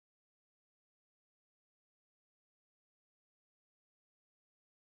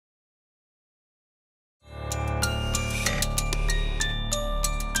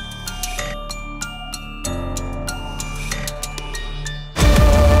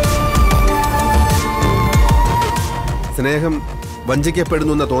സ്നേഹം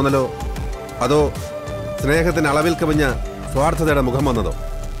വഞ്ചിക്കപ്പെടുന്നു എന്ന തോന്നലോ അതോ സ്നേഹത്തിന് അളവിൽ കവിഞ്ഞ സ്വാർത്ഥതയുടെ മുഖം വന്നതോ?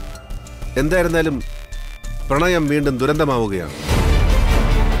 എന്തായിരുന്നാലും പ്രണയം വീണ്ടും ദുരന്തമാവുകയാണ്.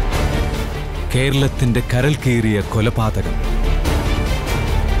 കേരളത്തിന്റെ കരൽ കീറിയ കൊലപാതകം.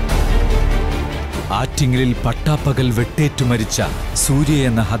 ആറ്റിങ്ങലിൽ പട്ടാപ്പകൽ വെട്ടേറ്റു മരിച്ച സൂര്യ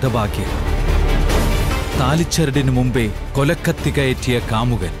എന്ന ഹതഭാഗ്യൻ. താലിച്ചരടിനു മുമ്പേ കൊലക്കത്തി കയറ്റിയ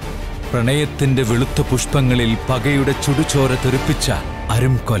കാമുകൻ. പ്രണയത്തിന്റെ വെളുത്ത പുഷ്പങ്ങളിൽ പകയുടെ ചുടുചോര തെറിപ്പിച്ച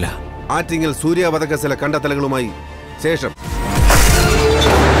അരുംകൊല. ആറ്റിങ്ങൽ സൂര്യ വധക്കേസിലെ കണ്ടെത്തലുകളുമായി ശേഷം.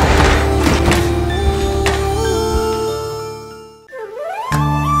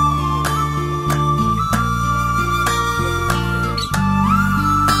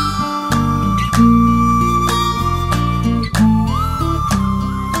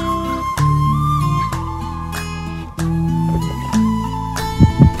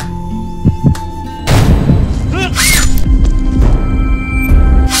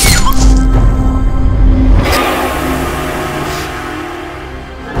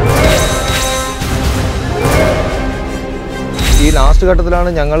 ഈ ലാസ്റ്റ് ഘട്ടത്തിലാണ്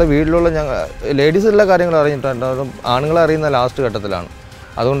ഞങ്ങൾ വീട്ടിലുള്ള ലേഡീസ് എല്ലാ കാര്യങ്ങളും അറിഞ്ഞിട്ടുണ്ടാകും. ആണുങ്ങളെ അറിയുന്ന ലാസ്റ്റ് ഘട്ടത്തിലാണ്.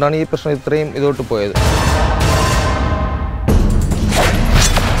 അതുകൊണ്ടാണ് ഈ പ്രശ്നം ഇത്രയും ഇതോട്ട് പോയത്.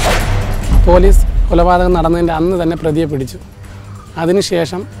 പോലീസ് കൊലപാതകം നടന്നതിൻ്റെ അന്ന് തന്നെ പ്രതിയെ പിടിച്ചു.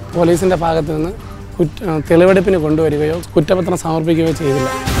 അതിനുശേഷം പോലീസിൻ്റെ ഭാഗത്തു നിന്ന് തെളിവെടുപ്പിന് കൊണ്ടുവരികയോ കുറ്റപത്രം സമർപ്പിക്കുകയോ ചെയ്തില്ല.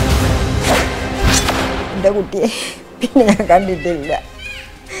 എൻ്റെ കുട്ടിയെ പിന്നെ ഞാൻ കണ്ടിട്ടില്ല.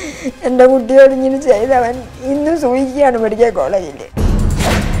 എൻ്റെ കുട്ടിയോട് ഇങ്ങനെ ചെയ്തവൻ ഇന്ന് സൂചിക്കുകയാണ് മെഡിക്കൽ കോളേജിൽ.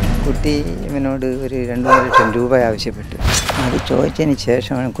 കുട്ടി ഇവനോട് ഒരു 2-3 ലക്ഷം രൂപ ആവശ്യപ്പെട്ടു. അത് ചോദിച്ചതിന്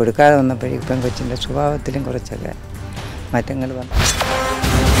ശേഷമാണ് കൊടുക്കാതെ വന്നപ്പോഴേക്കും കൊച്ചിൻ്റെ സ്വഭാവത്തിലും കുറച്ചൊക്കെ മാറ്റങ്ങൾ വന്നു.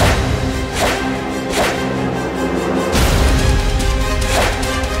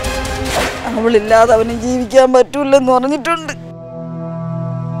 അവളില്ലാതെ അവന് ജീവിക്കാൻ പറ്റൂലെന്ന് പറഞ്ഞിട്ടുണ്ട്.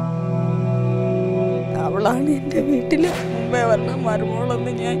 അവളാണ് എൻ്റെ വീട്ടിൽ മുമ്പേ വന്ന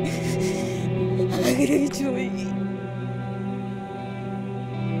മരുമോളെന്ന് ഞാൻ ആഗ്രഹിച്ചു പോയി.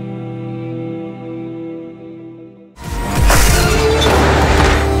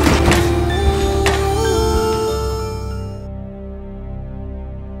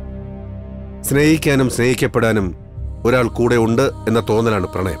 സ്നേഹിക്കാനും സ്നേഹിക്കപ്പെടാനും ഒരാൾ കൂടെ ഉണ്ട് എന്ന തോന്നലാണ്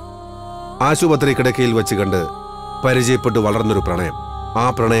പ്രണയം. ആശുപത്രി കിടക്കയിൽ വെച്ച് കണ്ട് പരിചയപ്പെട്ട് വളർന്നൊരു പ്രണയം. ആ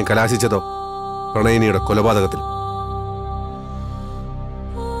പ്രണയം കലാശിച്ചതോ പ്രണയിനിയുടെ കൊലപാതകത്തിൽ.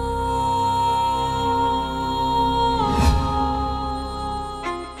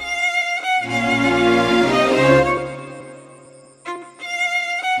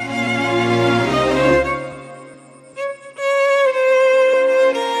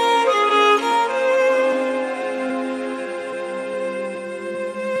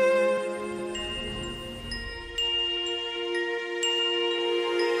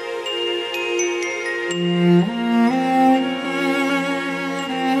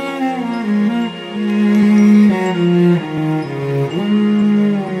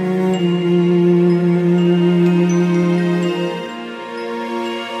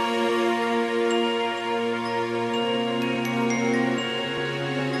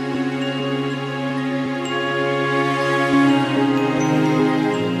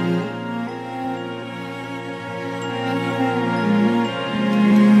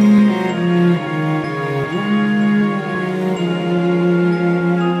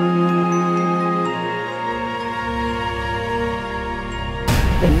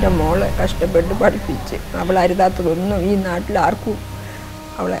 എൻ്റെ മോളെ കഷ്ടപ്പെട്ട് പഠിപ്പിച്ച് അവളരുതാത്തതൊന്നും ഈ നാട്ടിൽ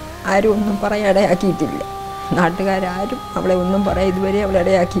ആരും ഒന്നും പറയാനിടയാക്കിയിട്ടില്ല. നാട്ടുകാരും അവളെ ഒന്നും പറയാൻ ഇതുവരെ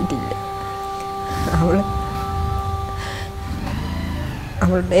അവളിടയാക്കിയിട്ടില്ല.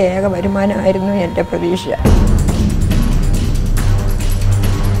 അവളുടെ ഏക വരുമാനമായിരുന്നു എൻ്റെ പ്രതീക്ഷ.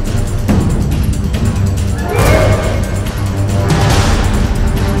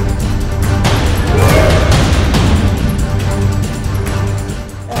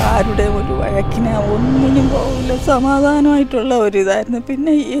 ആരുടെ ഒരു വഴക്കിനെ ഒന്നിനും പോകില്ല, സമാധാനമായിട്ടുള്ള ഒരിതായിരുന്നു.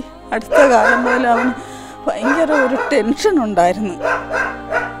 പിന്നെ ഈ അടുത്ത കാലം പോലെ അവന് ഭയങ്കര ഒരു ടെൻഷൻ ഉണ്ടായിരുന്നു.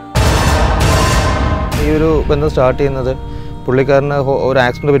 ഈ ഒരു ബന്ധം സ്റ്റാർട്ട് ചെയ്യുന്നത് പുള്ളിക്കാരന് ഒരു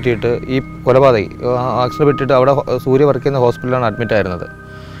ആക്സിഡൻറ്റ് പറ്റിയിട്ട് ഈ കൊലപാതകി ആക്സിഡൻറ്റ് പറ്റിയിട്ട് അവിടെ സൂര്യ വർക്ക് ചെയ്യുന്ന ഹോസ്പിറ്റലിലാണ് അഡ്മിറ്റ് ആയിരുന്നത്.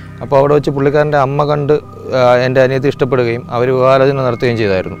 അപ്പോൾ അവിടെ വെച്ച് പുള്ളിക്കാരൻ്റെ അമ്മ കണ്ട് എൻ്റെ അനിയത്തി ഇഷ്ടപ്പെടുകയും അവർ വിവാഹാലോചന നടത്തുകയും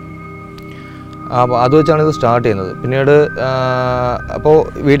ചെയ്തായിരുന്നു. അപ്പോൾ അത് വെച്ചാണ് ഇത് സ്റ്റാർട്ട് ചെയ്യുന്നത്. പിന്നീട് അപ്പോൾ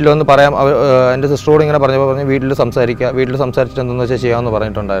വീട്ടിൽ വന്ന് പറയാം, എൻ്റെ സിസ്റ്ററോട് ഇങ്ങനെ പറഞ്ഞ് വീട്ടിൽ സംസാരിച്ചിട്ട് എന്തെന്ന് വെച്ചാൽ ചെയ്യാമെന്ന്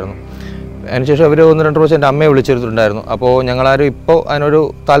പറഞ്ഞിട്ടുണ്ടായിരുന്നു. അതിനുശേഷം അവർ 1-2 പ്രാവശ്യം എൻ്റെ അമ്മയെ വിളിച്ചിരുന്നുണ്ടായിരുന്നു. അപ്പോൾ ഞങ്ങളാരും ഇപ്പോൾ അതിനൊരു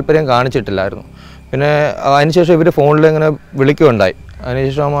താല്പര്യം കാണിച്ചിട്ടില്ലായിരുന്നു. പിന്നെ അതിനുശേഷം ഇവർ ഫോണിൽ ഇങ്ങനെ വിളിക്കുകയുണ്ടായി.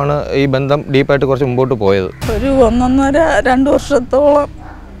 അതിനുശേഷമാണ് ഈ ബന്ധം ഡീപ്പായിട്ട് കുറച്ച് മുമ്പോട്ട് പോയത്. ഒരു 1.5-2 വർഷത്തോളം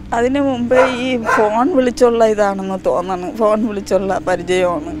അതിന് മുമ്പേ ഈ ഫോൺ വിളിച്ചുള്ള ഇതാണെന്ന് തോന്നുന്നു. ഫോൺ വിളിച്ചുള്ള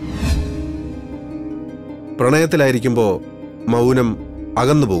പരിചയമാണ്. പ്രണയത്തിലായിരിക്കുമ്പോൾ മൗനം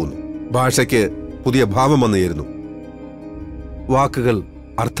അകന്നു പോകുന്നു. ഭാഷയ്ക്ക് പുതിയ ഭാവം വന്നു ചേരുന്നു. വാക്കുകൾ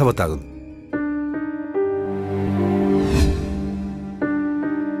അർത്ഥവത്താകുന്നു.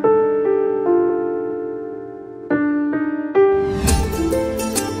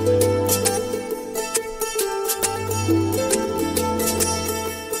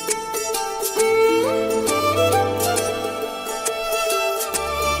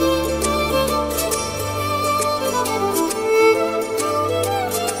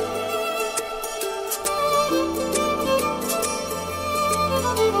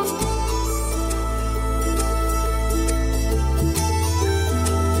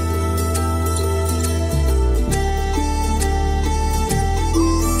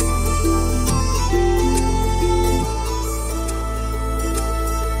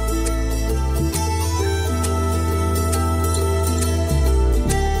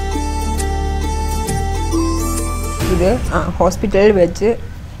 ഇത് ഹോസ്പിറ്റലിൽ വെച്ച്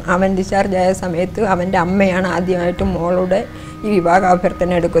അവൻ ഡിസ്ചാർജ് ആയ സമയത്ത് അവൻ്റെ അമ്മയാണ് ആദ്യമായിട്ട് മോളുടെ ഈ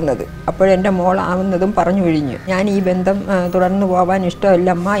വിവാഹാഭ്യർത്ഥന എടുക്കുന്നത്. അപ്പോഴെൻ്റെ മോളാവുന്നതും പറഞ്ഞു കഴിഞ്ഞു. ഞാൻ ഈ ബന്ധം തുടർന്ന് പോകാൻ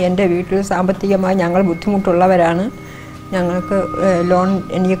ഇഷ്ടമല്ലമ്മ. എൻ്റെ വീട്ടിൽ സാമ്പത്തികമായി ഞങ്ങൾ ബുദ്ധിമുട്ടുള്ളവരാണ്. ഞങ്ങൾക്ക് ലോൺ,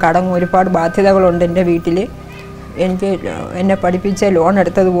 എനിക്ക് കടം, ഒരുപാട് ബാധ്യതകളുണ്ട് എൻ്റെ വീട്ടിൽ. എനിക്ക് എന്നെ പഠിപ്പിച്ച ലോൺ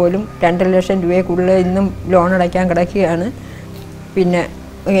എടുത്തത് പോലും 2.5 ലക്ഷം രൂപയ്ക്കുള്ളിൽ ഇന്നും ലോൺ അടയ്ക്കാൻ കിടക്കുകയാണ്. പിന്നെ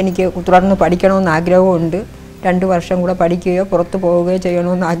എനിക്ക് തുടർന്ന് പഠിക്കണമെന്ന് ആഗ്രഹമുണ്ട്. 2 വർഷം കൂടെ പഠിക്കുകയോ പുറത്ത് പോവുകയോ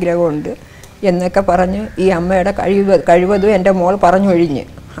ചെയ്യണമെന്ന് ആഗ്രഹമുണ്ട് എന്നൊക്കെ പറഞ്ഞ് ഈ അമ്മയുടെ കഴിവതും എൻ്റെ മോൾ പറഞ്ഞു കഴിഞ്ഞ്.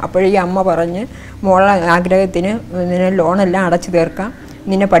 അപ്പോഴീ അമ്മ പറഞ്ഞ് മോളെ ആഗ്രഹത്തിന് നിന്നെ ലോണെല്ലാം അടച്ചു തീർക്കാം,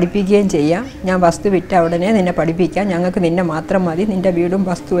 നിന്നെ പഠിപ്പിക്കുകയും ചെയ്യാം, ഞാൻ വസ്തു വിറ്റ ഉടനെ നിന്നെ പഠിപ്പിക്കാം, ഞങ്ങൾക്ക് നിന്നെ മാത്രം മതി, നിൻ്റെ വീടും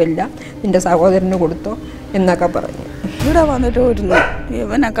വസ്തുവെല്ലാം നിൻ്റെ സഹോദരന് കൊടുത്തോ എന്നൊക്കെ പറഞ്ഞു. ഇവിടെ വന്നിട്ട് വരുന്നു,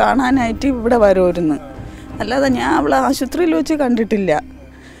 ഇവനെ കാണാനായിട്ട് ഇവിടെ വരുമായിരുന്നു. അല്ലാതെ ഞാൻ അവളെ ആശുപത്രിയിൽ വെച്ച് കണ്ടിട്ടില്ല.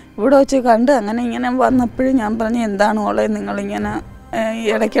 ഇവിടെ വെച്ച് കണ്ട് അങ്ങനെ ഇങ്ങനെ വന്നപ്പോഴും ഞാൻ പറഞ്ഞു, എന്താണ് മോളെ നിങ്ങളിങ്ങനെ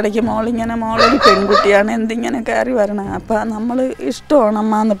ഇടയ്ക്കിടയ്ക്ക് മോളൊരു പെൺകുട്ടിയാണ്, എന്തിങ്ങനെ കയറി വരണം? അപ്പം നമ്മൾ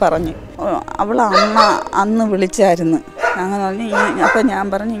ഇഷ്ടമാണമ്മ എന്ന് പറഞ്ഞു. അമ്മ അന്ന് വിളിച്ചായിരുന്നു. അങ്ങനെ പറഞ്ഞ് അപ്പം ഞാൻ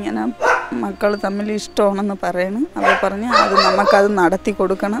പറഞ്ഞു ഇങ്ങനെ മക്കൾ തമ്മിൽ ഇഷ്ടമാണെന്ന് പറയണം. അപ്പോൾ പറഞ്ഞ് അത് നമുക്കത് നടത്തി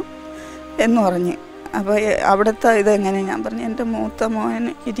കൊടുക്കണം എന്ന് പറഞ്ഞ്. അപ്പോൾ അവിടുത്തെ ഇതെങ്ങനെ ഞാൻ പറഞ്ഞു, എൻ്റെ മൂത്ത മോൻ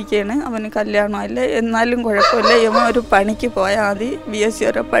ഇരിക്കുകയാണ്, അവന് കല്യാണമല്ല, എന്നാലും കുഴപ്പമില്ല, ഇവൻ ഒരു പണിക്ക് പോയാൽ മതി, BSc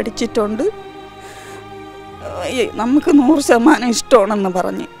വരെ പഠിച്ചിട്ടുണ്ട്, നമുക്ക് 100% ഇഷ്ടമാണെന്ന്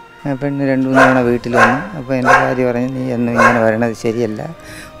പറഞ്ഞ്. പെണ്ണ് 2-3 തവണ വീട്ടിൽ വന്നു. അപ്പോൾ എൻ്റെ ഭാര്യ പറഞ്ഞു, നീ എന്നും ഇങ്ങനെ വരണത് ശരിയല്ല,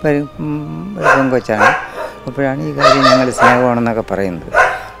 പെൺകൊച്ചാണ്. അപ്പോഴാണ് ഈ കാര്യം ഞങ്ങൾ സ്നേഹമാണെന്നൊക്കെ പറയുന്നത്.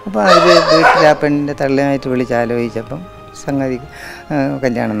 അപ്പോൾ അവർ വീട്ടിൽ ആ പെണ്ണിൻ്റെ തള്ളിനായിട്ട് വിളിച്ചാലോചിച്ചപ്പം സംഗതി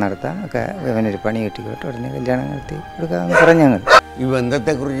കല്യാണം നടത്താം ഒക്കെ, ഇവനൊരു പണി കിട്ടിക്കോട്ടെ, ഉടനെ കല്യാണം നടത്തി കൊടുക്കാമെന്ന് പറഞ്ഞു. ഞങ്ങൾ ഈ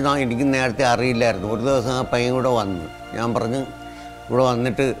ബന്ധത്തെക്കുറിച്ച് എനിക്ക് നേരത്തെ അറിയില്ലായിരുന്നു. ഒരു ദിവസം ആ പയ്യൻ കൂടെ വന്നു. ഞാൻ പറഞ്ഞു, ഇവിടെ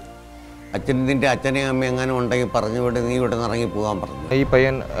വന്നിട്ട് നിൻ്റെ അച്ഛനെയും അമ്മയും എങ്ങനെ ഉണ്ടെങ്കിൽ പറഞ്ഞു വിട്ട് നീ ഇവിടെ നിന്ന് ഇറങ്ങി പോകാൻ പറഞ്ഞു. ഈ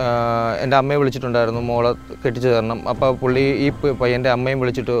പയ്യൻ എൻ്റെ അമ്മയെ വിളിച്ചിട്ടുണ്ടായിരുന്നു, മോളെ കെട്ടിച്ചു തരണം. അപ്പോൾ പുള്ളി ഈ പയ്യൻ്റെ അമ്മയും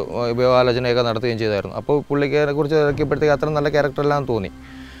വിളിച്ചിട്ട് വിവാഹാലോചനയൊക്കെ നടത്തുകയും ചെയ്തായിരുന്നു. അപ്പോൾ പുള്ളിക്കാരെ കുറിച്ച് ഇറക്കിയപ്പോഴത്തേക്ക് അത്ര നല്ല ക്യാരക്ടറെല്ലാം തോന്നി.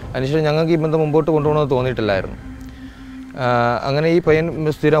 അതിനുശേഷം ഞങ്ങൾക്ക് ഈ ബന്ധം മുമ്പോട്ട് കൊണ്ടുപോകണമെന്ന് തോന്നിയിട്ടില്ലായിരുന്നു. അങ്ങനെ ഈ പയ്യൻ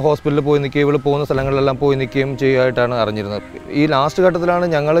സ്ഥിരം ഹോസ്പിറ്റലിൽ പോയി നിൽക്കുകയും ഇവിടെ പോകുന്ന സ്ഥലങ്ങളിലെല്ലാം പോയി നിൽക്കുകയും ചെയ്യുമായിട്ടാണ് അറിഞ്ഞിരുന്നത്. ഈ ലാസ്റ്റ് ഘട്ടത്തിലാണ്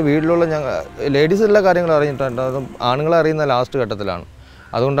ഞങ്ങൾ വീട്ടിലുള്ള ലേഡീസ് എല്ലാ കാര്യങ്ങളും അറിഞ്ഞിട്ടുണ്ട്, അതും ആണുങ്ങളെ അറിയുന്ന ലാസ്റ്റ് ഘട്ടത്തിലാണ്.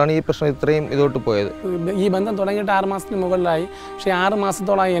 അതുകൊണ്ടാണ് ഈ പ്രശ്നം ഇത്രയും ഇതോട്ട് പോയത്. ഈ ബന്ധം തുടങ്ങിയിട്ട് 6 മാസത്തിന് മുകളിലായി. പക്ഷേ 6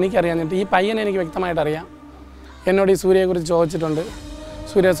 മാസത്തോളമായി എനിക്കറിയാഞ്ഞിട്ട് ഈ പയ്യനെ എനിക്ക് വ്യക്തമായിട്ട് അറിയാം. എന്നോട് ഈ സൂര്യയെക്കുറിച്ച് ചോദിച്ചിട്ടുണ്ട്,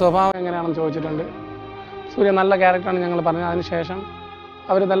 സൂര്യ സ്വഭാവം എങ്ങനെയാണെന്ന് ചോദിച്ചിട്ടുണ്ട്. സൂര്യ നല്ല ക്യാരക്ടറാണ് ഞങ്ങൾ പറഞ്ഞത്. അതിനുശേഷം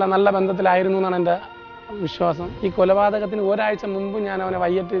അവർ നല്ല ബന്ധത്തിലായിരുന്നു എന്നാണ് എൻ്റെ വിശ്വാസം. ഈ കൊലപാതകത്തിന് ഒരാഴ്ച മുമ്പ് ഞാൻ അവനെ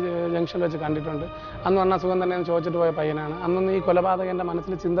വയ്യറ്റ് ജംഗ്ഷനിൽ വെച്ച് കണ്ടിട്ടുണ്ട്. അന്ന് വന്ന സുഖം തന്നെ ചോദിച്ചിട്ട് പോയ പയ്യനാണ്. അന്നൊന്നും ഈ കൊലപാതകം എൻ്റെ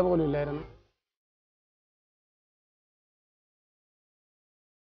മനസ്സിൽ ചിന്ത പോലും ഇല്ലായിരുന്നു.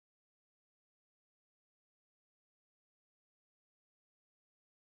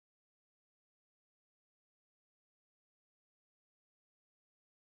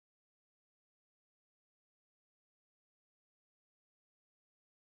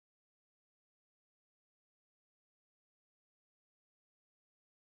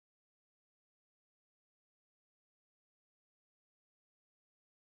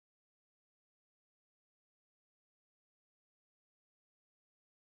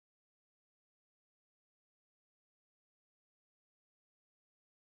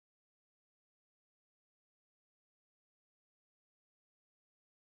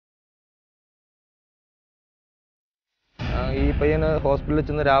 ഈ പയ്യന് ഹോസ്പിറ്റലിൽ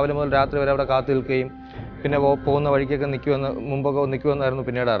ചെന്ന് രാവിലെ മുതൽ രാത്രി വരെ അവിടെ കാത്തു നിൽക്കുകയും പിന്നെ പോകുന്ന വഴിക്കൊക്കെ മുമ്പൊക്കെ നിൽക്കുമെന്നായിരുന്നു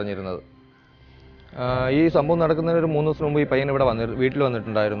പിന്നീട് അറിഞ്ഞിരുന്നത്. ഈ സംഭവം നടക്കുന്നതിന് ഒരു 3 ദിവസം മുമ്പ് ഈ പയ്യൻ ഇവിടെ വീട്ടിൽ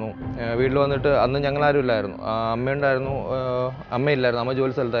വന്നിട്ടുണ്ടായിരുന്നു. വീട്ടിൽ വന്നിട്ട് അന്ന് ഞങ്ങളാരും ഇല്ലായിരുന്നു. അമ്മയുണ്ടായിരുന്നു, അമ്മയില്ലായിരുന്നു, അമ്മ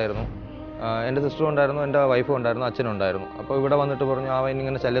ജോലി സ്ഥലത്തായിരുന്നു. എൻ്റെ സിസ്റ്ററും ഉണ്ടായിരുന്നു, എൻ്റെ വൈഫും ഉണ്ടായിരുന്നു, അച്ഛനും ഉണ്ടായിരുന്നു. അപ്പോൾ ഇവിടെ വന്നിട്ട് പറഞ്ഞു അവൻ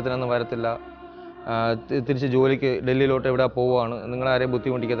ഇങ്ങനെ ശല്യത്തിനൊന്നും വരത്തില്ല, തിരിച്ച് ജോലിക്ക് ഡൽഹിയിലോട്ട് എവിടെ പോവുകയാണ്, നിങ്ങളാരെയും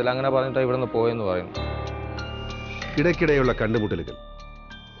ബുദ്ധിമുട്ടിക്കത്തില്ല, അങ്ങനെ പറഞ്ഞിട്ട് ഇവിടെ നിന്ന് പോയെന്ന് പറയുന്നു. ഇടയ്ക്കിടെയുള്ള കണ്ടുമുട്ടലുകൾ,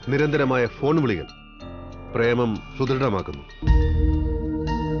 നിരന്തരമായ ഫോൺ വിളികൾ പ്രേമം സുദൃഢമാക്കുന്നു.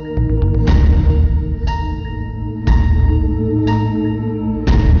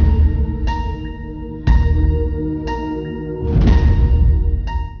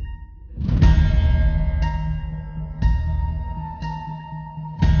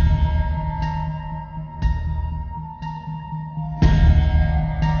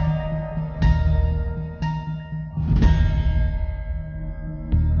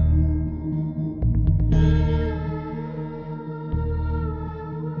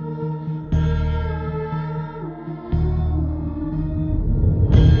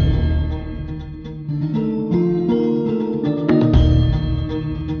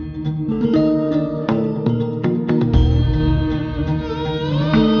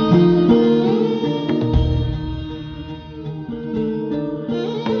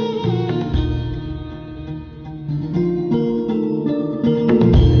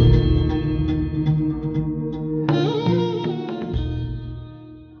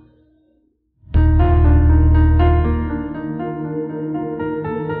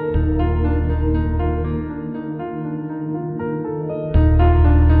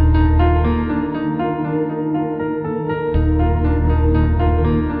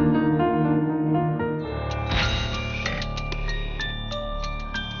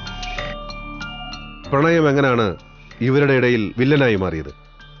 പ്രണയം എങ്ങനെയാണ് ഇവരുടെ ഇടയിൽ വില്ലനായി മാറിയത്?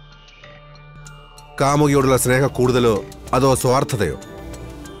 കാമുകിയോടുള്ള സ്നേഹ കൂടുതലോ അതോ സ്വാർത്ഥതയോ?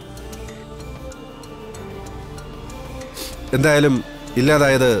 എന്തായാലും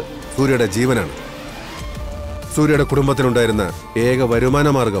ഇല്ലാതായത് സൂര്യയുടെ ജീവനാണ്. സൂര്യയുടെ കുടുംബത്തിനുണ്ടായിരുന്ന ഏക വരുമാന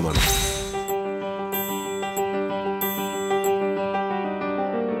മാർഗമാണ്.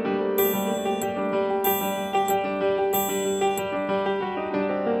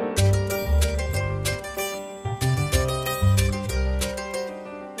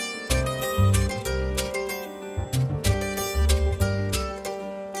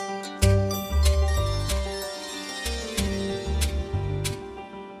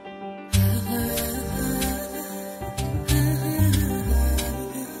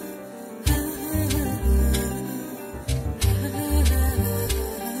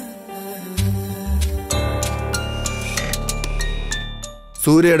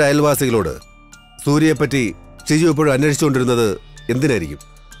 സൂര്യയുടെ അയൽവാസികളോട് സൂര്യയെപ്പറ്റി ഷിജു എപ്പോഴും അന്വേഷിച്ചുകൊണ്ടിരുന്നത് എന്തിനായിരിക്കും?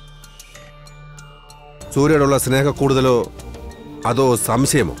 സൂര്യയോടുള്ള സ്നേഹ കൂടുതലോ അതോ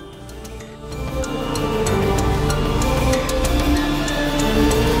സംശയമോ?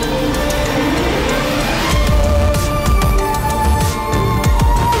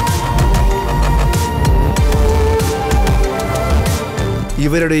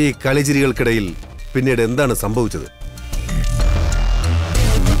 ഇവരുടെ ഈ കളിചിരികൾക്കിടയിൽ പിന്നീട് എന്താണ് സംഭവിച്ചത്?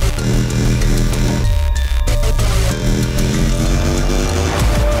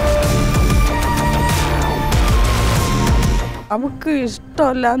 അവൾക്ക്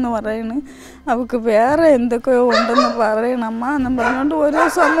ഇഷ്ടമല്ല എന്ന് പറയുന്നു, അവൾക്ക് വേറെ എന്തൊക്കെയോ ഉണ്ടെന്ന് പറയണമ്മ എന്നും പറഞ്ഞുകൊണ്ട് ഓരോ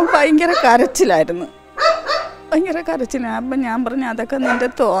ദിവസം ഭയങ്കര കരച്ചിലായിരുന്നു. അപ്പം ഞാൻ പറഞ്ഞു അതൊക്കെ നിൻ്റെ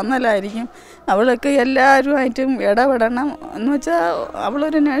തോന്നലായിരിക്കും, അവളൊക്കെ എല്ലാവരുമായിട്ടും ഇടപെടണം എന്ന് വെച്ചാൽ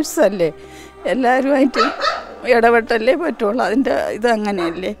അവളൊരു നഴ്സല്ലേ, എല്ലാവരുമായിട്ടും ഇടപെട്ടല്ലേ പറ്റുള്ളൂ, അതിൻ്റെ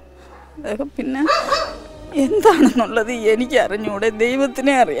ഇതങ്ങനെയല്ലേ. അതൊക്കെ പിന്നെ എന്താണെന്നുള്ളത് എനിക്ക് അറിഞ്ഞൂടെ,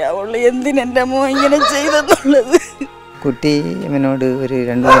 ദൈവത്തിനെ അറിയാവുള്ളൂ എന്തിനെൻ്റെ മോൻ ഇങ്ങനെ ചെയ്തെന്നുള്ളത്. കുട്ടി ഇവനോട് ഒരു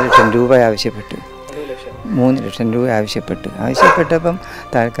 2 ലക്ഷം രൂപ ആവശ്യപ്പെട്ടു, 3 ലക്ഷം രൂപ ആവശ്യപ്പെട്ടപ്പം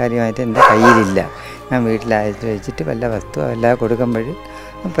താൽക്കാലികമായിട്ട് എൻ്റെ കയ്യിലില്ല, ഞാൻ വീട്ടിൽ അയച്ചു വെച്ചിട്ട് വല്ല വസ്തു എല്ലാം കൊടുക്കുമ്പോൾ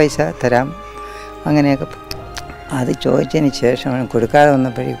പൈസ തരാം അങ്ങനെയൊക്കെ. അത് ചോദിച്ചതിന് ശേഷം കൊടുക്കാതെ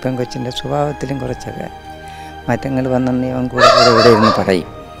വന്നപ്പോഴും ഇപ്പം കൊച്ചിൻ്റെ സ്വഭാവത്തിലും കുറച്ചൊക്കെ മാറ്റങ്ങൾ വന്നെന്ന് അവൻ കൂടെ ഇവിടെ ഇരുന്ന് പറയും.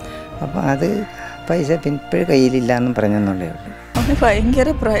 അപ്പം അത് പൈസ ഇപ്പോഴും കയ്യിലില്ല എന്നും പറഞ്ഞെന്നുള്ളേ ഉള്ളൂ. അവന് ഭയങ്കര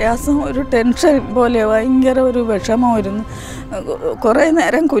പ്രയാസം, ഒരു ടെൻഷൻ പോലെ ഭയങ്കര ഒരു വിഷമമായിരുന്നു. കുറേ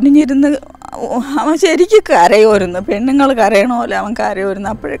നേരം കുനിഞ്ഞിരുന്ന് അവൻ ശരിക്കും കരയുമായിരുന്നു, പെണ്ണുങ്ങൾ കരയണ പോലെ അവൻ കരയുമായിരുന്നു.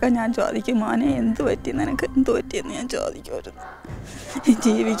 അപ്പോഴൊക്കെ ഞാൻ ചോദിക്കും, മോനെ എന്ത് പറ്റി, നിനക്ക് എന്ത് പറ്റിയെന്ന് ഞാൻ ചോദിക്കുമായിരുന്നു.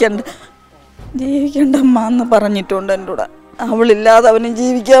 ജീവിക്കണ്ടമ്മ എന്ന് പറഞ്ഞിട്ടുണ്ട് എൻ്റെ കൂടെ. അവളില്ലാതെ അവന്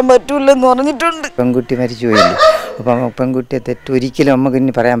ജീവിക്കാൻ പറ്റൂലെന്ന് പറഞ്ഞിട്ടുണ്ട്. പെൺകുട്ടി മരിച്ചു പോയില്ലേ, അപ്പം പെൺകുട്ടിയെ തെറ്റ് ഒരിക്കലും നമുക്ക്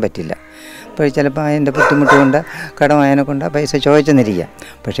ഇനി പറയാൻ പറ്റില്ല. അപ്പോൾ ചിലപ്പോൾ അതിൻ്റെ ബുദ്ധിമുട്ട് കൊണ്ട് കടമായതിനെ കൊണ്ട് പൈസ ചോദിച്ചെന്നിരിക്കാം,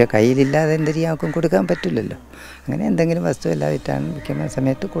 പക്ഷേ കയ്യിലില്ലാതെ എന്തിരിക്കും കൊടുക്കാൻ പറ്റില്ലല്ലോ. അങ്ങനെ എന്തെങ്കിലും വസ്തു എല്ലാവിറ്റാണ് വിൽക്കുന്ന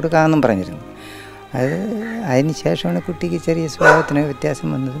സമയത്ത് കൊടുക്കാമെന്നും പറഞ്ഞിരുന്നു. അത് അതിന് ശേഷമാണ് കുട്ടിക്ക് ചെറിയ സ്വഭാവത്തിന് വ്യത്യാസം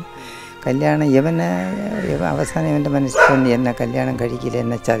വന്നതും. കല്യാണം അവസാനം ഇവൻ്റെ മനസ്സിൽ തോന്നി എന്നെ കല്യാണം കഴിക്കില്ല,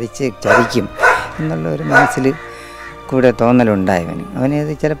 എന്നെ ചതിക്കും എന്നുള്ള ഒരു മനസ്സിൽ കൂടെ തോന്നലുണ്ടായവന്.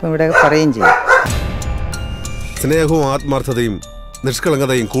 അവനത് ചിലപ്പോൾ ഇവിടെ പറയുകയും ചെയ്യും. സ്നേഹവും ആത്മാർത്ഥതയും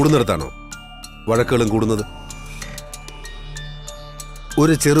നിഷ്കളങ്കതയും കൂടുന്നിടത്താണോ വഴക്കുകളും കൂടുന്നത്?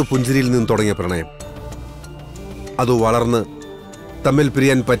 ഒരു ചെറു പുഞ്ചിരിയിൽ നിന്ന് തുടങ്ങിയ പ്രണയം അത് വളർന്ന് തമ്മിൽ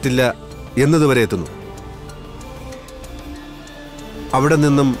പിരിയാൻ പറ്റില്ല എന്നതുവരെ എത്തുന്നു. അവിടെ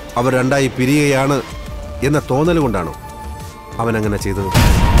നിന്നും അവർ രണ്ടായി പിരിയുകയാണ് എന്ന തോന്നൽ കൊണ്ടാണോ അവൻ അങ്ങനെ ചെയ്തത്?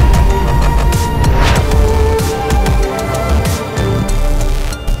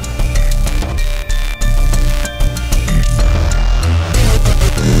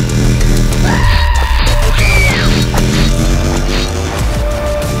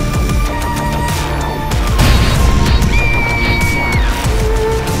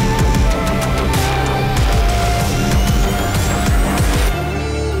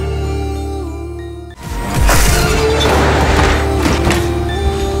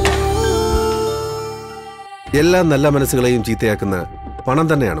 എല്ലാ നല്ല മനസ്സുകളെയും ചീത്തയാക്കുന്ന പണം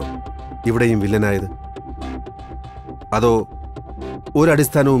തന്നെയാണോ ഇവിടെയും വില്ലനായത്? അതോ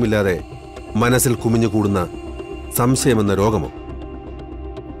ഒരടിസ്ഥാനവുമില്ലാതെ മനസ്സിൽ കുമിഞ്ഞുകൂടുന്ന സംശയമെന്ന രോഗമോ?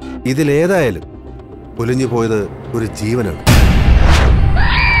 ഇതിലേതായാലും ഒലിഞ്ഞു പോയത് ഒരു ജീവനാണ്.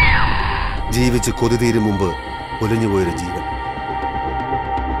 ജീവിച്ച് കൊതി തീരും മുമ്പ് ഒലിഞ്ഞുപോയൊരു ജീവൻ.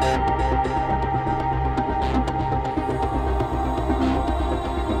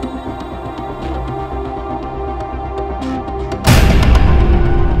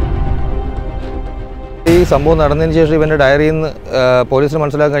 ഈ സംഭവം നടന്നതിന് ശേഷം ഇവൻ്റെ ഡയറിയിൽ നിന്ന് പോലീസിന്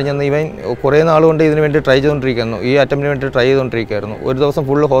മനസ്സിലാക്കാൻ കഴിഞ്ഞെന്ന് ഇവൻ കുറേ നാളുകൊണ്ട് ഇതിന് വേണ്ടി ട്രൈ ചെയ്തുകൊണ്ടിരിക്കുന്നു, ഈ അറ്റംപ്റ്റിന് വേണ്ടി ട്രൈ ചെയ്തുകൊണ്ടിരിക്കുകയായിരുന്നു. ഒരു ദിവസം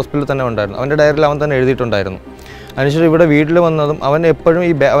ഫുള്ള് ഹോസ്പിറ്റലിൽ തന്നെ ഉണ്ടായിരുന്നു. അവൻ്റെ ഡയറിയിൽ അവൻ തന്നെ എഴുതിയിട്ടുണ്ടായിരുന്നു. അതിനുശേഷം ഇവിടെ വീട്ടിൽ വന്നതും അവൻ എപ്പോഴും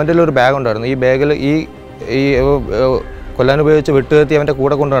അവൻ്റെ ഒരു ബാഗ് ഉണ്ടായിരുന്നു. ഈ ബാഗിൽ ഈ കൊല്ലാൻ ഉപയോഗിച്ച് വെട്ടുകത്തി അവൻ്റെ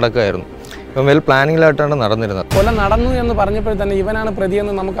കൂടെ കൊണ്ട് നടക്കുകയായിരുന്നു. ഇവൻ വെൽ പ്ലാനിങ്ങിലായിട്ടാണ് നടന്നിരുന്നത്. കൊല നടന്നു എന്ന് പറഞ്ഞപ്പോൾ തന്നെ ഇവനാണ്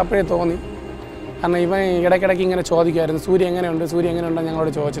പ്രതിയെന്ന് നമുക്ക് അപ്പോഴേ തോന്നി. കാരണം ഇവൻ ഇടയ്ക്കിടയ്ക്ക് ഇങ്ങനെ ചോദിക്കുമായിരുന്നു, സൂര്യ എങ്ങനെയുണ്ടെന്ന്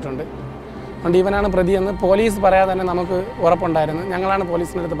ഞങ്ങളോട് ചോദിച്ചിട്ടുണ്ട്. അതുകൊണ്ട് ഇവനാണ് പ്രതിയെന്ന് പോലീസ് പറയാതെ തന്നെ നമുക്ക് ഉറപ്പുണ്ടായിരുന്നു. ഞങ്ങളാണ്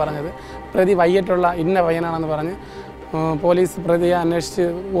പോലീസിൻ്റെ അടുത്ത് പറഞ്ഞത് പ്രതി വൈകിട്ടുള്ള ഇന്ന പയ്യനാണെന്ന് പറഞ്ഞ് പോലീസ് പ്രതിയെ അന്വേഷിച്ച്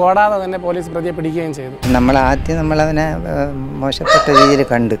ഓടാതെ തന്നെ പോലീസ് പ്രതിയെ പിടിക്കുകയും ചെയ്തു. നമ്മളവനെ മോശപ്പെട്ട രീതിയിൽ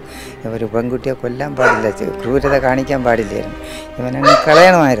കണ്ട്, ഒരു പെൺകുട്ടിയെ കൊല്ലാൻ പാടില്ല, ക്രൂരത കാണിക്കാൻ പാടില്ലായിരുന്നു, ഇവനങ്ങ്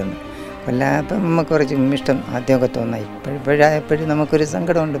കളയണമായിരുന്നു. കൊല്ലാപ്പം നമുക്ക് കുറച്ച് ഇഷ്ടം ആദ്യമൊക്കെ തോന്നായി. ഇപ്പോഴായപ്പോഴും നമുക്കൊരു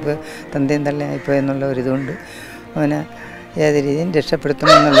സങ്കടമുണ്ട്, ഇപ്പോൾ തന്തയും തള്ളയായിപ്പോൾ എന്നുള്ള ഒരിതുകൊണ്ട് അവനെ ഏത് രീതിയും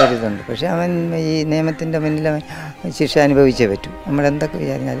രക്ഷപ്പെടുത്തണം എന്നുള്ളൊരിതുണ്ട്. പക്ഷേ അവൻ ഈ നിയമത്തിൻ്റെ മുന്നിൽ അവൻ ശിക്ഷ അനുഭവിച്ചേ പറ്റൂ. നമ്മളെന്തൊക്കെ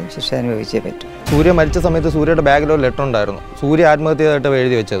വിചാരിച്ചാലും ശിക്ഷ അനുഭവിച്ചേ പറ്റൂ. സൂര്യ മരിച്ച സമയത്ത് സൂര്യയുടെ ബാഗിലൊരു ലെറ്റർ ഉണ്ടായിരുന്നു, സൂര്യ ആത്മഹത്യ ചെയ്തിട്ട്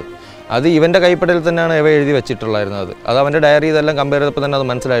എഴുതി വെച്ചത്. അത് ഇവൻ്റെ കൈപ്പടയിൽ തന്നെയാണ് ഇവ എഴുതി വെച്ചിട്ടുള്ളായിരുന്നത്. അത് അവൻ്റെ ഡയറി ഇതെല്ലാം കമ്പയർ ചെയ്തപ്പോൾ തന്നെ അത്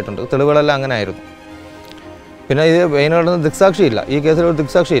മനസ്സിലായിട്ടുണ്ട്. തെളിവുകളെല്ലാം അങ്ങനെ ആയിരുന്നു. പിന്നെ ഇത് മെയിനായിട്ട് ദിക്സാക്ഷിയില്ല, ഈ കേസിൽ ഒരു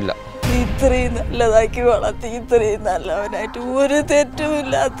ദിക്സാക്ഷിയില്ല. ഇത്രയും നല്ലതാക്കി വളർത്തി, ഇത്രയും നല്ലവനായിട്ട് ഒരു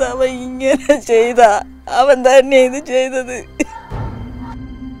തെറ്റുമില്ലാത്ത അവൻ ഇങ്ങനെ ചെയ്ത അവൻ തന്നെ ഇത് ചെയ്തത്.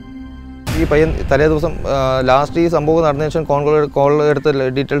 ഈ പയ്യൻ തലേ ദിവസം ലാസ്റ്റ് ഈ സംഭവം നടന്നതിന് ശേഷം കോൾ എടുത്ത്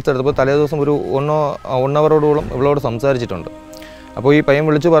ഡീറ്റെയിൽസ് എടുത്തപ്പോൾ തലേ ദിവസം ഒരു 1 അവറോടോളം ഇവളോട് സംസാരിച്ചിട്ടുണ്ട്. അപ്പോൾ ഈ പയ്യൻ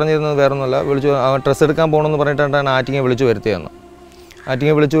വിളിച്ചു പറഞ്ഞിരുന്നത് വേറൊന്നുമല്ല, ഡ്രസ്സ് എടുക്കാൻ പോകണമെന്ന് പറഞ്ഞിട്ടാണ് ആറ്റിങ്ങെ വിളിച്ചു വരുത്തിയെന്ന്.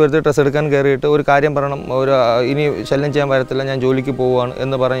 ആറ്റിങ്ങെ വിളിച്ചു വരുത്തി ഡ്രസ്സ് എടുക്കാൻ കയറിയിട്ട് ഒരു കാര്യം പറയണം, ഇനി ശല്യം ചെയ്യാൻ വരത്തില്ല, ഞാൻ ജോലിക്ക് പോവുകയാണ്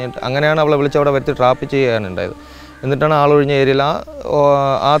എന്ന് പറഞ്ഞിട്ട് അങ്ങനെയാണ് അവളെ വിളിച്ച് അവിടെ വരുത്തി ട്രാപ്പ് ചെയ്യാനുണ്ടായത്. എന്നിട്ടാണ് ആളൊഴിഞ്ഞ ഏരിയയിൽ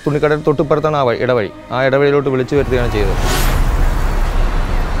ആ തുണിക്കടയിൽ തൊട്ടിപ്പുറത്താണ് ഇടവഴി, ആ ഇടവഴിയിലോട്ട് വിളിച്ചു വരുത്തുകയാണ് ചെയ്തത്.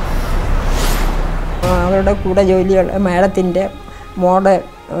 അവരുടെ കൂടെ ജോലിയുള്ള മേഡത്തിൻ്റെ മോടെ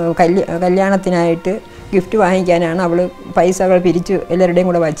കല്യാണത്തിനായിട്ട് ഗിഫ്റ്റ് വാങ്ങിക്കാനാണ് അവൾ പൈസകൾ പിരിച്ച് എല്ലാവരുടെയും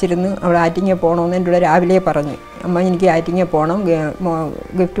കൂടെ വച്ചിരുന്ന് അവൾ ആറ്റിങ്ങെ പോകണമെന്ന് എൻ്റെ കൂടെ രാവിലെ പറഞ്ഞു. അമ്മ എനിക്ക് ആറ്റിങ്ങെ പോകണം,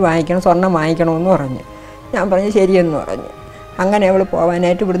 ഗിഫ്റ്റ് വാങ്ങിക്കണം, സ്വർണം വാങ്ങിക്കണമെന്ന് പറഞ്ഞു. ഞാൻ പറഞ്ഞു ശരിയെന്ന് പറഞ്ഞു. അങ്ങനെ അവൾ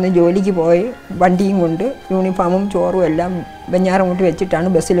പോകാനായിട്ട് ഇവിടുന്ന് ജോലിക്ക് പോയി വണ്ടിയും കൊണ്ട് യൂണിഫോമും ചോറും എല്ലാം വെഞ്ഞാറങ്ങോട്ട് വെച്ചിട്ടാണ്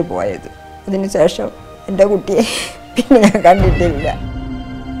ബസ്സിൽ പോയത്. അതിന് ശേഷം എൻ്റെ കുട്ടിയെ പിന്നെ ഞാൻ കണ്ടിട്ടില്ല.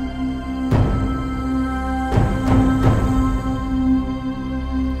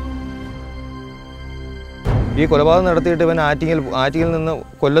 ഈ കൊലപാതകം നടത്തിയിട്ട് ഇവൻ ആറ്റിങ്ങിൽ നിന്ന്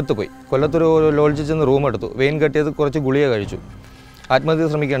കൊല്ലത്ത് പോയി. കൊല്ലത്തൊരു ലോഡ്ജിൽ ചെന്ന് റൂം എടുത്തു, വെയിൻ കെട്ടിയത് കുറച്ച് ഗുളിക കഴിച്ചു, ആത്മഹത്യ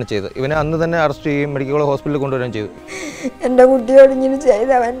ശ്രമിക്കുകയാണ് ചെയ്തത്. ഇവനെ അന്ന് തന്നെ അറസ്റ്റ് ചെയ്യുകയും മെഡിക്കൽ കോളേജ് ഹോസ്പിറ്റലിൽ കൊണ്ടുവരികയും ചെയ്തു. എൻ്റെ കുട്ടിയോട് ഇങ്ങനെ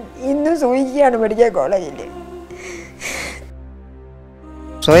ചെയ്തവൻ ഇന്ന് സൂചിക്കുകയാണ് മെഡിക്കൽ കോളേജിൽ.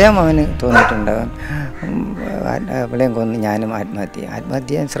 സ്വയം അവന് തോന്നിയിട്ടുണ്ടാകും അവളെയും കൊന്ന് ഞാനും ആത്മഹത്യ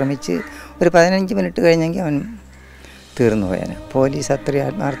ചെയ്യാൻ ശ്രമിച്ച് ഒരു 15 മിനിറ്റ് കഴിഞ്ഞെങ്കിൽ അവൻ തീർന്നു പോയാൽ. പോലീസ് അത്രയും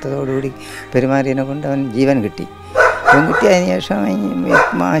ആത്മാർത്ഥതയോടുകൂടി പെരുമാറിയതിനെ കൊണ്ട് അവൻ ജീവൻ കിട്ടി. ജീവൻ കിട്ടിയതിന് ശേഷം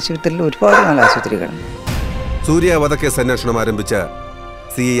ആശുപത്രിയിൽ ഒരുപാട് നാൾ ആശുപത്രി കിടന്നു. സൂര്യ വധക്കേസ് അന്വേഷണം ആരംഭിച്ച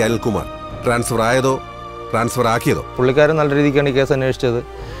CI അനിൽകുമാർ ട്രാൻസ്ഫർ ആയതോ ട്രാൻസ്ഫർ ആക്കിയതോ? പുള്ളിക്കാരൻ നല്ല രീതിക്കാണ് ഈ കേസ്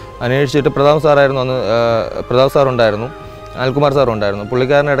അന്വേഷിച്ചിട്ട് പ്രതാപ് സാറായിരുന്നു അന്ന്. പ്രതാപ് സാറുണ്ടായിരുന്നു, അനിൽകുമാർ സാറുണ്ടായിരുന്നു.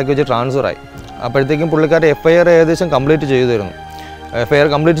 പുള്ളിക്കാരൻ ഇടയ്ക്ക് വെച്ച് ട്രാൻസ്ഫറായി. അപ്പോഴത്തേക്കും പുള്ളിക്കാരൻ FIR ഏകദേശം കംപ്ലീറ്റ് ചെയ്തിരുന്നു. FIR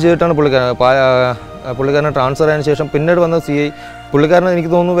കംപ്ലീറ്റ് ചെയ്തിട്ടാണ് പുള്ളിക്കാരനെ ട്രാൻസ്ഫർ ആയതിനു ശേഷം പിന്നീട് വന്ന CI പുള്ളിക്കാരൻ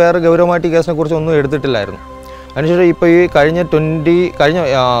എനിക്ക് തോന്നുന്നു വേറെ ഗൗരവമായിട്ട് ഈ കേസിനെ കുറിച്ച് ഒന്നും എടുത്തിട്ടില്ലായിരുന്നു. അതിനുശേഷം ഇപ്പോൾ ഈ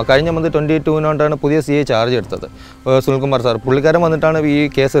കഴിഞ്ഞ മന്ത് 22-നാണ് പുതിയ CI ചാർജ് എടുത്തത്, സുനിൽകുമാർ സാർ. പുള്ളിക്കാരൻ വന്നിട്ടാണ് ഈ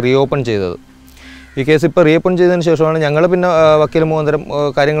കേസ് റീഓപ്പൺ ചെയ്തത്. ഈ കേസ് ഇപ്പോൾ റീഓപ്പൺ ചെയ്തതിന് ശേഷമാണ് ഞങ്ങൾ പിന്നെ വക്കീൽ മുഖാന്തരം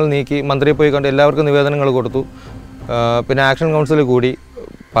കാര്യങ്ങൾ നീക്കി മന്ത്രിയെ പോയി കണ്ട് എല്ലാവർക്കും നിവേദനങ്ങൾ കൊടുത്തു. പിന്നെ ആക്ഷൻ കൗൺസിൽ കൂടി.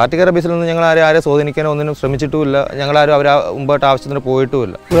 പാർട്ടിക്കാരുടെ ബേസിൽ നിന്ന് ഞങ്ങൾ ആരെ സ്വാധീനിക്കാനോ ഒന്നിനും ശ്രമിച്ചിട്ടുമില്ല. ഞങ്ങളാരും അവരെ മുമ്പായിട്ട് ആവശ്യത്തിന്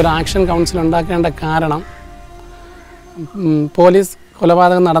പോയിട്ടുമില്ല. ഒരു ആക്ഷൻ കൗൺസിൽ ഉണ്ടാക്കേണ്ട കാരണം പോലീസ്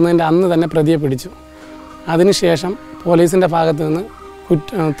കൊലപാതകം നടന്നതിൻ്റെ അന്ന് തന്നെ പ്രതിയെ പിടിച്ചു. അതിനുശേഷം പോലീസിൻ്റെ ഭാഗത്ത് നിന്ന്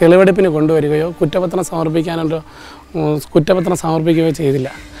തെളിവെടുപ്പിന് കൊണ്ടുവരികയോ കുറ്റപത്രം സമർപ്പിക്കുകയോ ചെയ്തില്ല.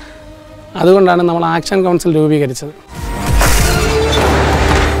 അതുകൊണ്ടാണ് നമ്മൾ ആക്ഷൻ കൗൺസിൽ രൂപീകരിച്ചത്.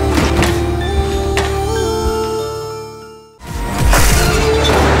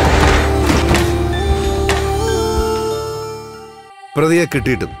 പ്രതിയെ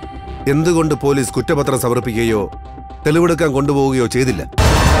കിട്ടിയിട്ടും എന്തുകൊണ്ട് പോലീസ് കുറ്റപത്രം സമർപ്പിക്കുകയോ തെളിവെടുക്കാൻ കൊണ്ടുപോവുകയോ ചെയ്തില്ല?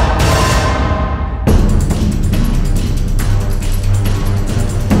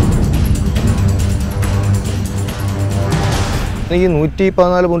 ഈ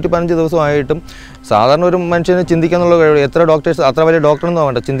 114-115 ദിവസമായിട്ടും സാധാരണ ഒരു മനുഷ്യന് ചിന്തിക്കാനുള്ള കഴിവ്, എത്ര ഡോക്ടേഴ്സ് അത്ര വലിയ ഡോക്ടറൊന്നും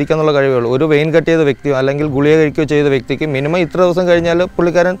വേണ്ട, ചിന്തിക്കാനുള്ള കഴിവുള്ളൂ. ഒരു വെയിൻ കട്ട് ചെയ്ത വ്യക്തിയോ അല്ലെങ്കിൽ ഗുളിക കഴിക്കുകയോ ചെയ്ത വ്യക്തിക്ക് മിനിമം ഇത്ര ദിവസം കഴിഞ്ഞാൽ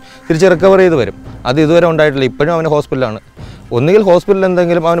പുള്ളിക്കാരൻ തിരിച്ച് റിക്കവർ ചെയ്ത് വരും. അത് ഇതുവരെ ഉണ്ടായിട്ടില്ല. ഇപ്പോഴും അവന് ഹോസ്പിറ്റലാണ്. ഒന്നുകിൽ ഹോസ്പിറ്റലിൽ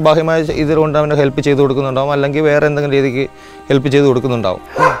എന്തെങ്കിലും അവന് ബാഹ്യമായ ഇതുകൊണ്ട് അവന് ഹെൽപ്പ് ചെയ്ത് കൊടുക്കുന്നുണ്ടാവും, അല്ലെങ്കിൽ വേറെ എന്തെങ്കിലും രീതിക്ക് ഹെൽപ്പ് ചെയ്ത് കൊടുക്കുന്നുണ്ടാവും.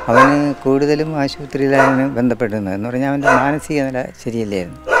 അവന് കൂടുതലും ആശുപത്രിയിലാണ് ബന്ധപ്പെടുന്നത്. എന്ന് പറഞ്ഞാൽ അവൻ്റെ മാനസിക നില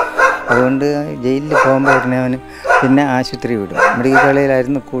ശരിയല്ലായിരുന്നു. അതുകൊണ്ട് ജയിലിൽ പോകുമ്പോൾ ഉടനെ അവന് പിന്നെ ആശുപത്രി വിടും. മെഡിക്കൽ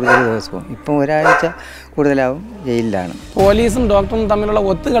കോളേജിലായിരുന്നു കൂടുതൽ ദിവസവും. ഇപ്പം ഒരാഴ്ച കൂടുതലാവും ജയിലിലാണ്. പോലീസും ഡോക്ടറും തമ്മിലുള്ള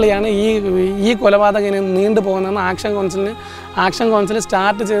ഒത്തുകളിയാണ് ഈ കൊലപാതകം നീണ്ടു പോകുന്നതെന്ന് ആക്ഷൻ കൗൺസിൽ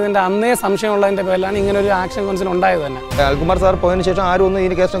സ്റ്റാർട്ട് ചെയ്തതിൻ്റെ അന്നേ സംശയമുള്ളതിൻ്റെ പേരിലാണ് ഇങ്ങനെ ഒരു ആക്ഷൻ കൗൺസിൽ ഉണ്ടായത് തന്നെ. അനിൽകുമാർ സാർ പോയതിനു ശേഷം ആരും ഒന്നും ഈ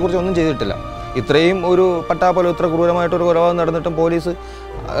കേസിനെ കുറിച്ച് ഒന്നും ചെയ്തിട്ടില്ല. ഇത്രയും ഒരു പട്ടാപ്പലം ഇത്ര ക്രൂരമായിട്ടൊരു കൊലപാതകം നടന്നിട്ടും പോലീസ്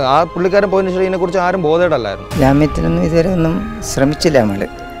ആ പുള്ളിക്കാരൻ പോയതിനു ശേഷം ഇതിനെക്കുറിച്ച് ആരും ബോധേടല്ലായിരുന്നു. ജാമ്യത്തിനൊന്നും ഇതുവരെ ഒന്നും ശ്രമിച്ചില്ല. നമ്മൾ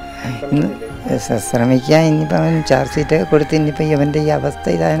ശ്രമിക്കാൻ ഇനിയിപ്പോൾ അവൻ ചാർജ് ഷീറ്റൊക്കെ കൊടുത്ത് ഇനിയിപ്പോൾ അവൻ്റെ ഈ അവസ്ഥ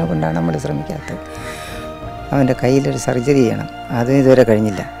ഇതായതിനെ കൊണ്ടാണ് നമ്മൾ ശ്രമിക്കാത്തത്. അവൻ്റെ കയ്യിലൊരു സർജറി ചെയ്യണം, അതും ഇതുവരെ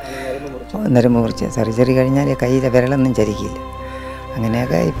കഴിഞ്ഞില്ല. ഒന്നര മുറിച്ച് സർജറി കഴിഞ്ഞാൽ കയ്യിലെ വിരലൊന്നും ചരിക്കില്ല.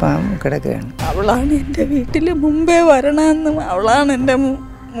 അങ്ങനെയൊക്കെ ഇപ്പം കിടക്കുകയാണ്. അവളാണ് എൻ്റെ വീട്ടിൽ മുമ്പേ വരണമെന്നും അവളാണ് എൻ്റെ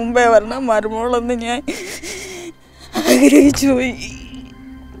മുമ്പേ വരണം മരുമോളെന്ന് ഞാൻ ആഗ്രഹിച്ചു പോയി.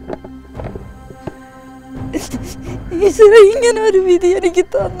 ഈശ്വര, ഇങ്ങനെ ഒരു വിധി എനിക്ക്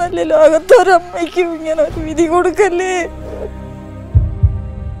തന്നല്ലേ. ലോകത്തൊരമ്മയ്ക്കും ഇങ്ങനെ ഒരു വിധി കൊടുക്കല്ലേ.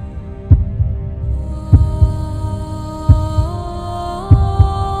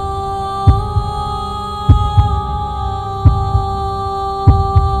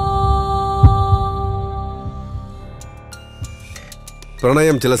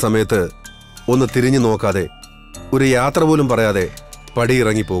 പ്രണയം ചില സമയത്ത് ഒന്ന് തിരിഞ്ഞു നോക്കാതെ, ഒരു യാത്ര പോലും പറയാതെ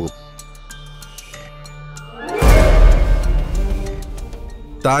പടിയിറങ്ങിപ്പോകും.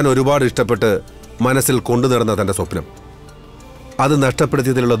 താൻ ഒരുപാട് ഇഷ്ടപ്പെട്ട് മനസ്സിൽ കൊണ്ടു നടന്ന തൻ്റെ സ്വപ്നം അത്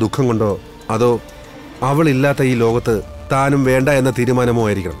നഷ്ടപ്പെടുത്തിയതിലുള്ള ദുഃഖം കൊണ്ടോ അതോ അവളില്ലാത്ത ഈ ലോകത്ത് താനും വേണ്ട എന്ന തീരുമാനമോ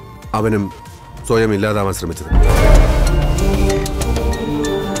ആയിരിക്കണം അവനും സ്വയം ഇല്ലാതാവാൻ ശ്രമിച്ചത്.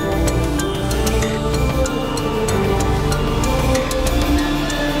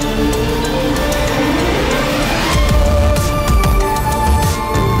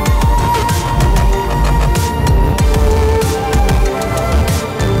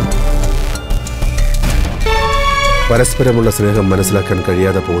 പരസ്പരമുള്ള സ്നേഹം മനസ്സിലാക്കാൻ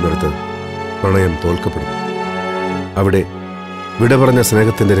കഴിയാതെ പോകുന്നിടത്ത് പ്രണയം തോൽക്കപ്പെടും. അവിടെ വിട പറഞ്ഞ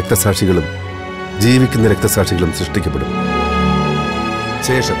സ്നേഹത്തിന്റെ രക്തസാക്ഷികളും ജീവിക്കുന്ന രക്തസാക്ഷികളും സൃഷ്ടിക്കപ്പെടും.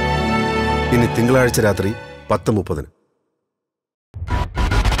 ശേഷം ഇനി തിങ്കളാഴ്ച രാത്രി 10:30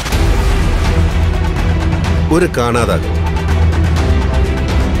 ഒരു കാണാതാകൽ.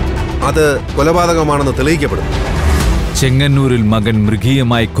 അത് കൊലപാതകമാണെന്ന് തെളിയിക്കപ്പെടും. ചെങ്ങന്നൂരിൽ മകൻ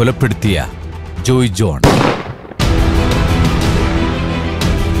മൃഗീയമായി കൊലപ്പെടുത്തിയ ജോയ് ജോൺ.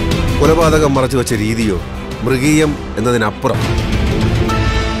 കൊലപാതകം മറച്ചുവെച്ച രീതിയോ മൃഗീയം എന്നതിനപ്പുറം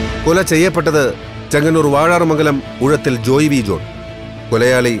കൊല ചെയ്യപ്പെട്ടത് ചെങ്ങന്നൂർ വാഴാർമംഗലം ഉഴത്തിൽ ജോയ് വി ജോൺ.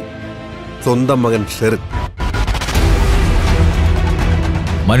 കൊലയാളി സ്വന്തം മകൻ ഷെറിൻ.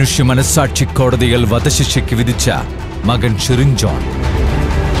 മനുഷ്യ മനസ്സാക്ഷി കോടതികൾ വധശിക്ഷയ്ക്ക് വിധിച്ച മകൻ ഷെറിൻ ജോൺ.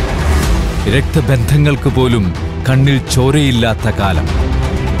 രക്തബന്ധങ്ങൾക്ക് പോലും കണ്ണിൽ ചോരയില്ലാത്ത കാലം.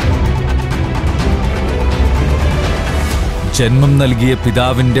 ജന്മം നൽകിയ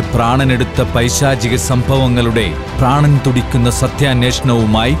പിതാവിന്റെ പ്രാണനെടുത്ത പൈശാചിക സംഭവങ്ങളുടെ പ്രാണൻ തുടിക്കുന്ന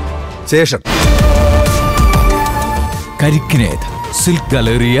സത്യാന്വേഷണവുമായി ശേഷം കരിക്കിനേത് സിൽക്ക്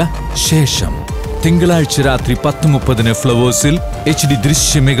ഗാലറിയ ശേഷം തിങ്കളാഴ്ച രാത്രി 10:30 ഫ്ലവേഴ്സിൽ HD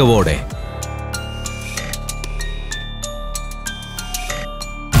ദൃശ്യമികവോടെ.